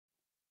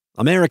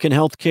American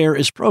healthcare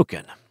is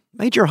broken.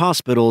 Major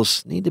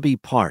hospitals need to be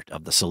part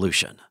of the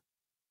solution.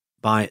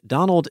 By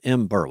Donald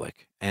M.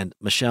 Berwick and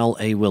Michelle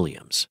A.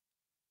 Williams.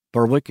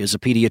 Berwick is a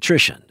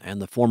pediatrician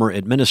and the former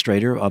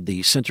administrator of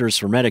the Centers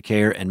for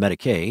Medicare and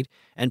Medicaid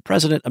and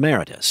president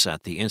emeritus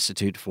at the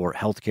Institute for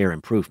Healthcare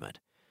Improvement.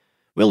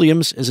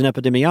 Williams is an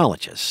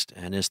epidemiologist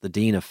and is the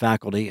dean of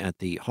faculty at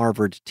the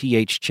Harvard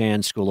T.H.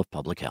 Chan School of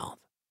Public Health.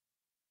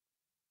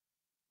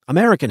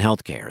 American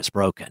healthcare is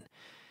broken,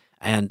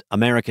 and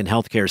American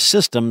healthcare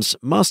systems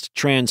must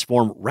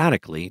transform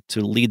radically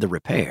to lead the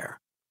repair.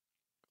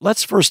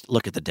 Let's first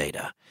look at the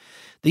data.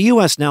 The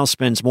U.S. now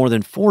spends more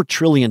than $4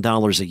 trillion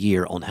a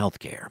year on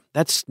healthcare.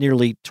 That's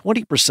nearly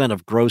 20%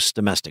 of gross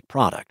domestic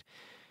product.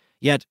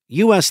 Yet,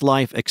 U.S.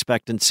 life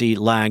expectancy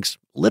lags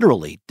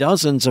literally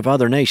dozens of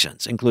other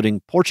nations,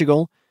 including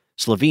Portugal,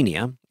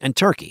 Slovenia, and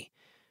Turkey,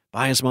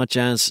 by as much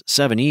as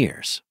 7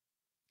 years.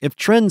 If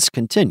trends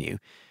continue,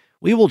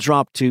 we will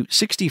drop to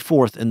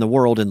 64th in the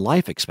world in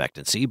life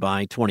expectancy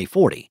by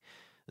 2040,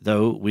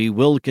 though we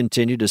will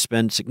continue to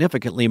spend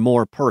significantly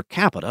more per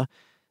capita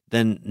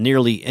than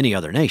nearly any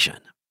other nation.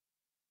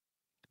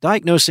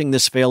 Diagnosing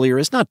this failure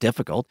is not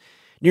difficult.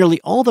 Nearly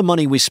all the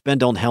money we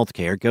spend on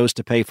healthcare goes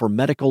to pay for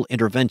medical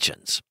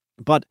interventions,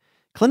 but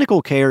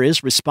clinical care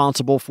is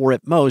responsible for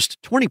at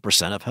most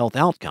 20% of health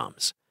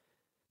outcomes.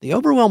 The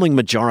overwhelming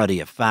majority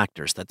of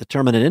factors that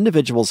determine an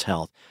individual's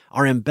health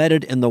are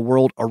embedded in the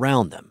world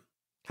around them.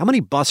 How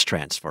many bus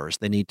transfers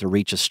they need to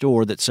reach a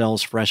store that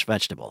sells fresh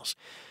vegetables,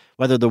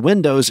 whether the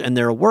windows in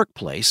their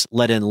workplace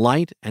let in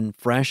light and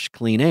fresh,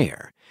 clean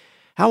air,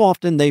 how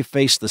often they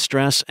face the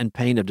stress and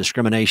pain of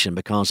discrimination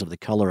because of the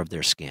color of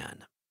their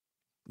skin.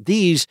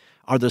 These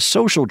are the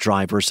social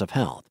drivers of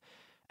health,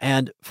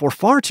 and for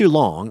far too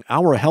long,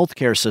 our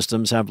healthcare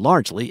systems have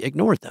largely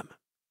ignored them.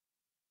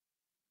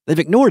 They've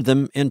ignored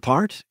them in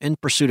part in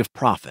pursuit of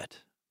profit.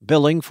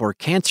 Billing for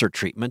cancer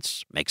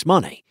treatments makes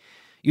money.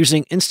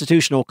 Using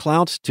institutional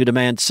clout to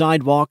demand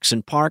sidewalks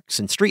and parks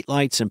and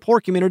streetlights in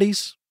poor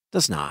communities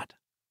does not.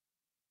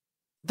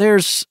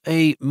 There's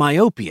a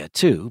myopia,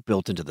 too,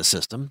 built into the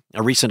system.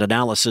 A recent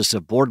analysis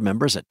of board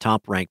members at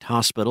top-ranked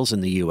hospitals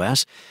in the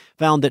U.S.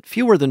 found that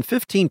fewer than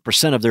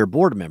 15% of their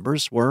board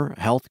members were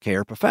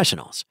healthcare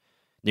professionals.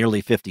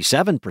 Nearly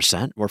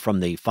 57% were from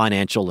the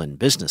financial and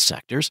business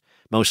sectors,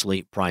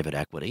 mostly private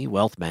equity,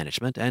 wealth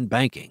management, and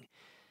banking.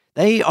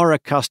 They are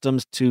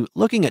accustomed to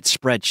looking at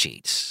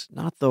spreadsheets,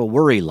 not the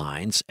worry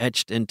lines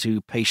etched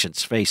into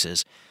patients'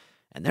 faces,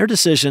 and their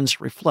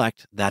decisions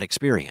reflect that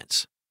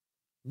experience.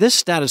 This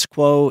status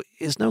quo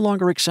is no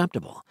longer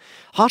acceptable.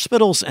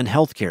 Hospitals and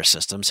healthcare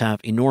systems have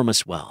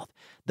enormous wealth.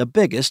 The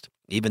biggest,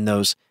 even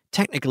those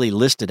technically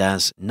listed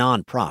as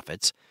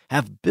nonprofits,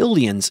 have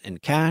billions in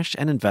cash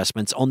and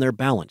investments on their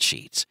balance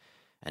sheets,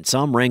 and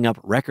some ring up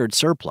record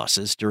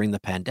surpluses during the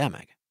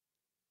pandemic.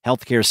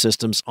 Healthcare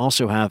systems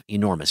also have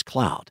enormous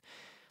clout.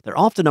 They're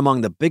often among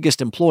the biggest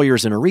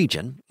employers in a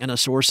region and a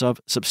source of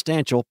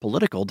substantial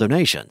political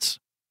donations.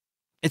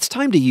 It's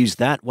time to use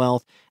that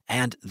wealth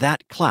and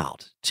that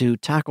clout to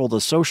tackle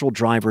the social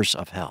drivers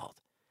of health.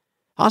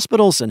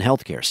 Hospitals and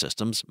healthcare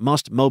systems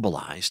must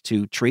mobilize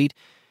to treat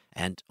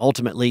and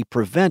ultimately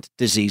prevent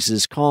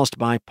diseases caused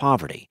by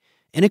poverty,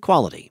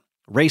 inequality,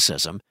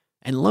 racism,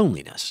 and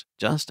loneliness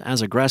just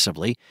as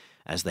aggressively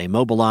as they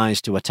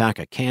mobilize to attack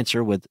a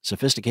cancer with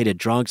sophisticated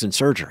drugs and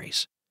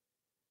surgeries.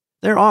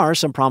 There are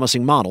some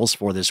promising models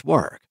for this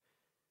work.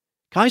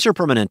 Kaiser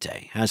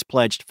Permanente has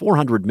pledged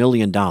 $400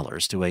 million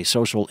to a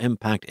social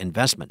impact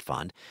investment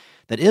fund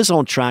that is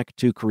on track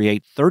to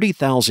create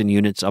 30,000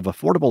 units of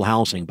affordable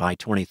housing by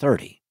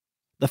 2030.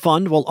 The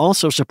fund will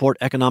also support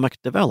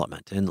economic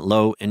development in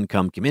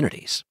low-income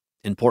communities.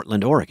 In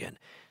Portland, Oregon,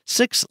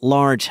 6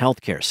 large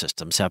healthcare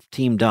systems have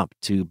teamed up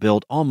to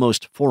build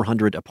almost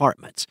 400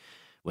 apartments,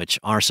 which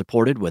are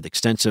supported with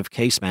extensive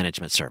case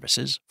management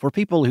services for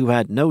people who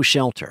had no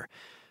shelter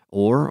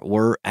or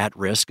were at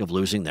risk of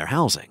losing their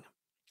housing.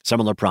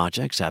 Similar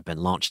projects have been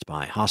launched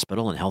by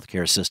hospital and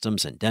healthcare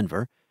systems in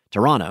Denver,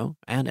 Toronto,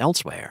 and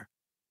elsewhere.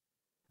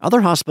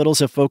 Other hospitals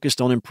have focused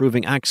on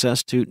improving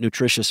access to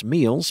nutritious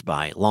meals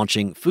by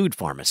launching food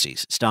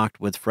pharmacies stocked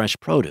with fresh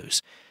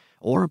produce,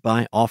 or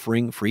by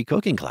offering free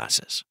cooking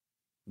classes.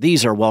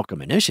 These are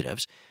welcome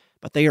initiatives,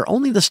 but they are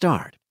only the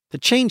start. To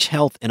change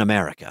health in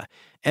America,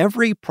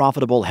 every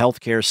profitable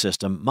healthcare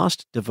system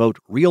must devote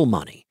real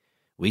money.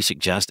 We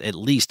suggest at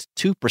least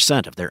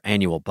 2% of their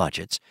annual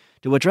budgets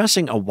to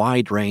addressing a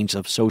wide range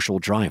of social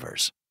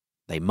drivers.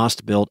 They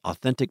must build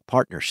authentic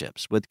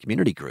partnerships with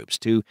community groups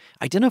to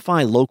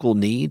identify local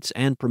needs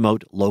and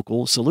promote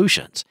local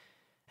solutions.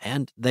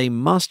 And they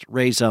must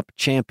raise up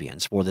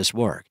champions for this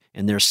work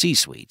in their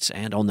C-suites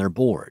and on their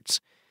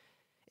boards.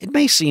 It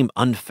may seem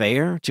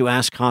unfair to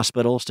ask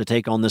hospitals to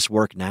take on this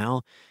work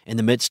now in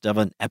the midst of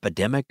an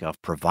epidemic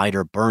of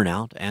provider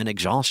burnout and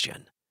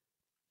exhaustion.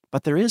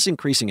 But there is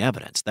increasing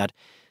evidence that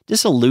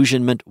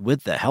disillusionment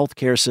with the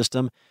healthcare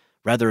system,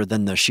 rather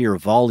than the sheer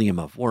volume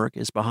of work,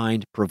 is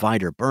behind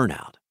provider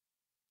burnout.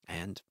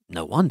 And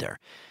no wonder.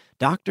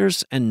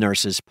 Doctors and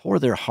nurses pour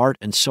their heart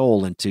and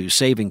soul into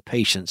saving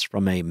patients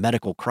from a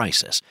medical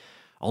crisis,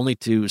 only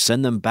to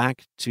send them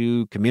back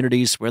to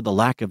communities where the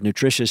lack of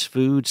nutritious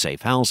food,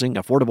 safe housing,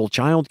 affordable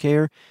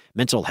childcare,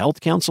 mental health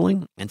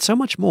counseling, and so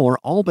much more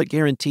all but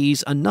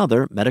guarantees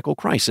another medical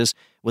crisis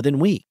within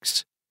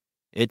weeks.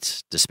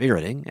 It's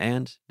dispiriting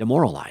and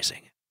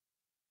demoralizing.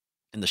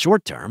 In the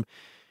short term,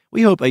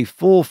 we hope a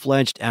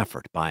full-fledged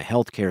effort by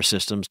healthcare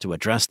systems to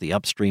address the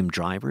upstream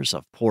drivers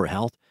of poor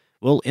health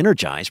will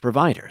energize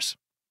providers.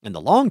 In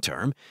the long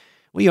term,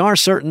 we are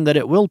certain that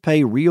it will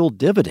pay real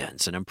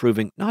dividends in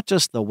improving not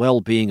just the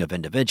well-being of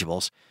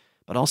individuals,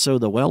 but also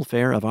the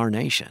welfare of our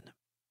nation.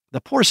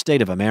 The poor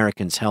state of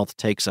Americans' health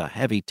takes a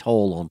heavy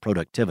toll on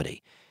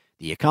productivity,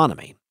 the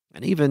economy,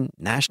 and even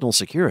national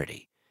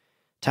security.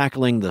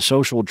 Tackling the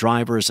social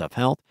drivers of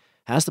health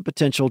has the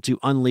potential to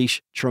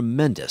unleash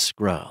tremendous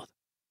growth.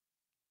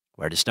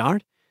 Where to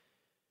start?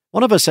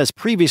 One of us has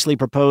previously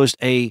proposed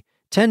a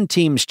 10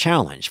 teams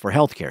challenge for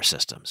healthcare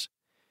systems.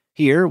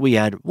 Here, we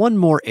add one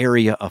more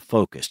area of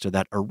focus to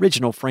that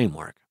original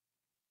framework.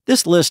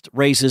 This list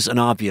raises an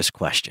obvious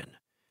question.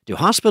 Do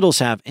hospitals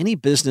have any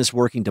business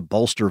working to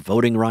bolster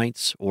voting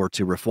rights or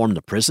to reform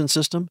the prison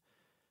system?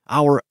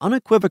 Our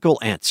unequivocal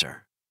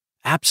answer: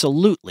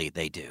 absolutely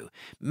they do.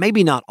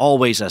 Maybe not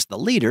always as the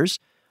leaders,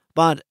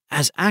 but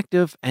as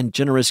active and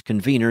generous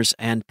conveners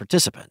and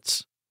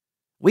participants.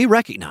 We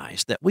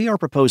recognize that we are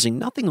proposing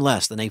nothing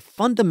less than a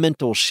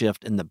fundamental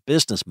shift in the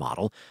business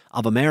model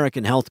of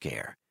American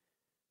healthcare.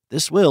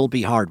 This will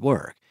be hard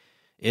work.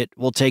 It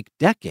will take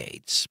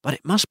decades, but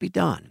it must be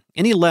done.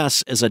 Any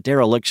less is a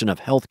dereliction of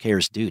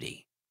healthcare's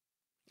duty.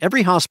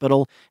 Every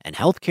hospital and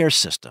healthcare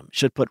system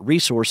should put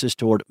resources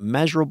toward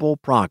measurable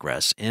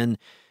progress in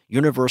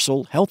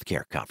universal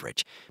healthcare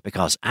coverage,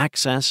 because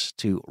access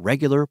to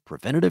regular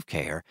preventative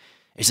care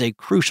is a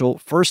crucial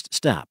first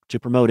step to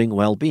promoting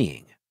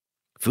well-being.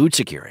 Food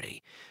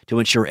security, to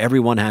ensure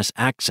everyone has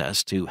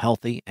access to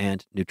healthy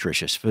and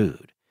nutritious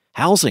food.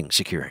 Housing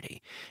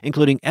security,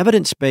 including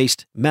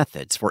evidence-based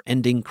methods for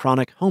ending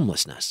chronic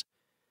homelessness.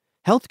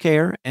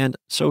 Healthcare and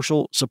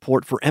social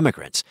support for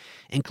immigrants,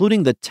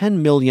 including the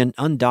 10 million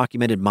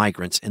undocumented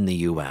migrants in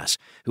the U.S.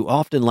 who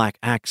often lack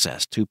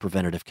access to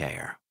preventative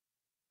care.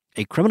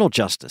 A criminal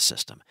justice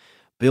system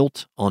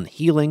built on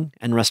healing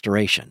and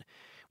restoration,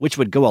 which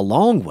would go a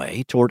long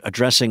way toward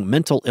addressing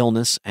mental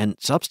illness and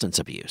substance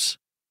abuse.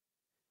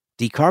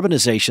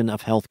 Decarbonization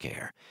of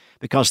healthcare,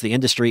 because the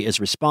industry is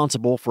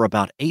responsible for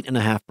about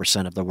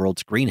 8.5% of the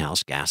world's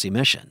greenhouse gas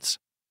emissions.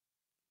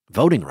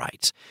 Voting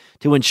rights,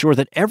 to ensure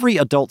that every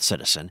adult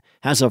citizen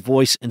has a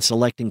voice in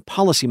selecting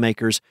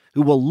policymakers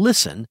who will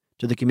listen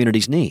to the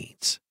community's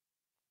needs.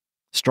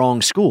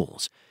 Strong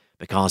schools,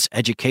 because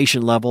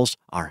education levels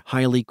are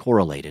highly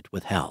correlated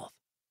with health.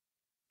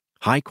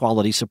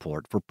 High-quality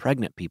support for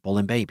pregnant people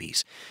and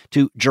babies,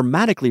 to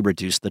dramatically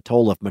reduce the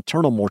toll of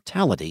maternal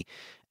mortality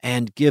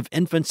and give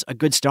infants a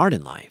good start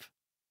in life.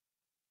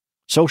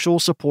 Social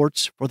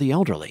supports for the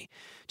elderly,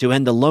 to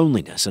end the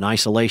loneliness and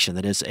isolation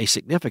that is a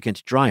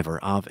significant driver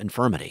of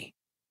infirmity.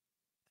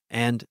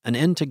 And an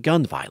end to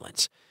gun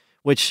violence,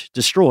 which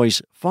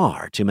destroys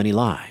far too many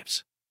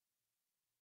lives.